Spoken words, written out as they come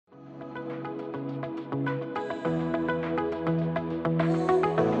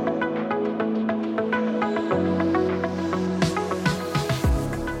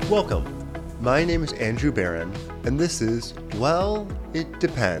Welcome. My name is Andrew Barron, and this is Well, It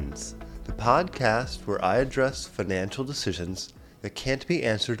Depends, the podcast where I address financial decisions that can't be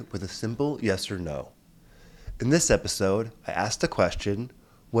answered with a simple yes or no. In this episode, I asked the question,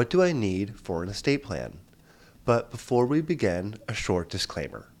 what do I need for an estate plan? But before we begin, a short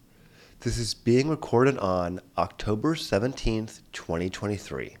disclaimer. This is being recorded on October 17th,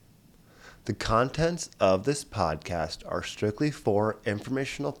 2023. The contents of this podcast are strictly for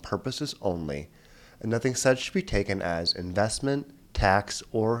informational purposes only, and nothing such should be taken as investment, tax,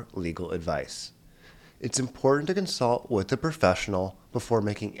 or legal advice. It's important to consult with a professional before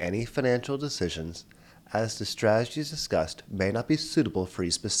making any financial decisions, as the strategies discussed may not be suitable for you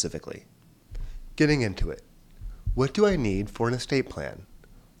specifically. Getting into it. What do I need for an estate plan?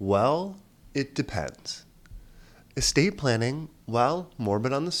 Well, it depends. Estate planning, while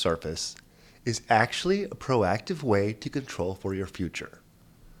morbid on the surface, is actually a proactive way to control for your future.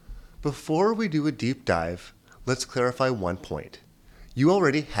 Before we do a deep dive, let's clarify one point. You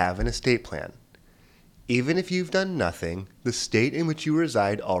already have an estate plan. Even if you've done nothing, the state in which you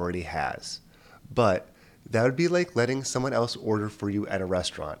reside already has. But that would be like letting someone else order for you at a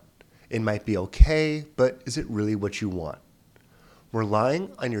restaurant. It might be okay, but is it really what you want?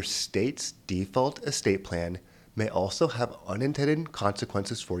 Relying on your state's default estate plan may also have unintended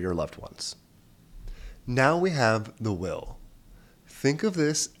consequences for your loved ones. Now we have the will. Think of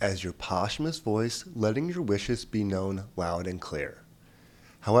this as your posthumous voice letting your wishes be known loud and clear.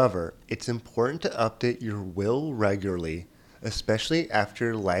 However, it's important to update your will regularly, especially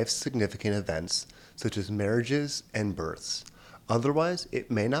after life's significant events such as marriages and births. Otherwise,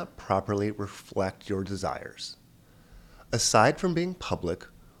 it may not properly reflect your desires. Aside from being public,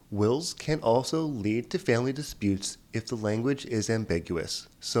 wills can also lead to family disputes if the language is ambiguous,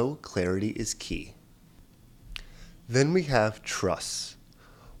 so clarity is key. Then we have trusts.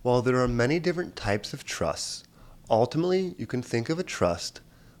 While there are many different types of trusts, ultimately you can think of a trust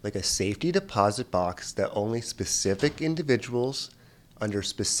like a safety deposit box that only specific individuals under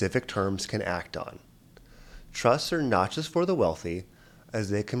specific terms can act on. Trusts are not just for the wealthy, as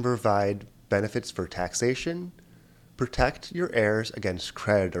they can provide benefits for taxation, protect your heirs against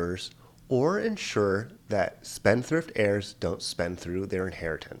creditors, or ensure that spendthrift heirs don't spend through their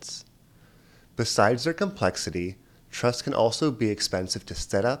inheritance. Besides their complexity, trusts can also be expensive to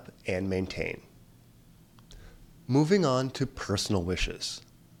set up and maintain. Moving on to personal wishes.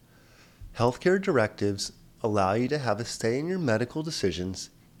 Healthcare directives allow you to have a say in your medical decisions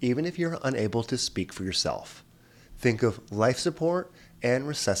even if you're unable to speak for yourself. Think of life support and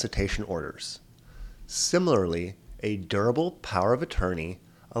resuscitation orders. Similarly, a durable power of attorney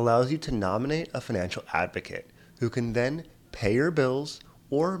allows you to nominate a financial advocate who can then pay your bills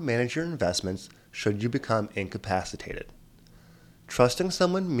or manage your investments should you become incapacitated. Trusting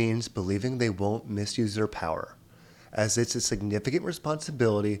someone means believing they won't misuse their power, as it's a significant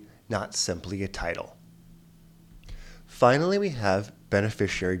responsibility, not simply a title. Finally, we have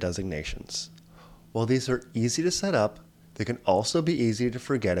beneficiary designations. While these are easy to set up, they can also be easy to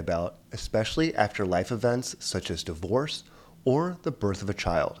forget about, especially after life events such as divorce or the birth of a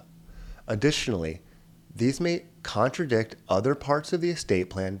child. Additionally, these may contradict other parts of the estate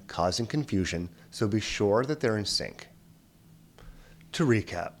plan, causing confusion, so be sure that they're in sync. To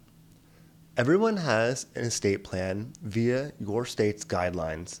recap, everyone has an estate plan via your state's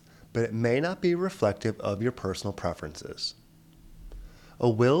guidelines, but it may not be reflective of your personal preferences. A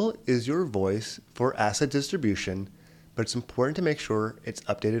will is your voice for asset distribution, but it's important to make sure it's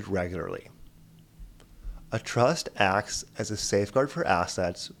updated regularly. A trust acts as a safeguard for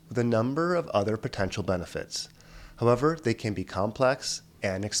assets with a number of other potential benefits. However, they can be complex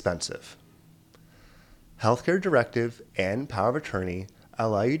and expensive. Healthcare directive and power of attorney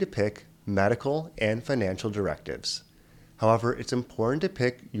allow you to pick medical and financial directives. However, it's important to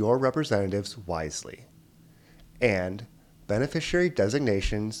pick your representatives wisely. And beneficiary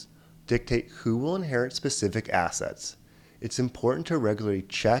designations dictate who will inherit specific assets. It's important to regularly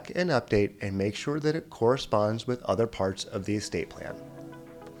check and update and make sure that it corresponds with other parts of the estate plan.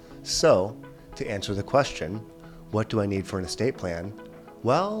 So, to answer the question, what do I need for an estate plan?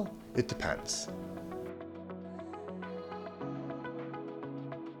 Well, it depends.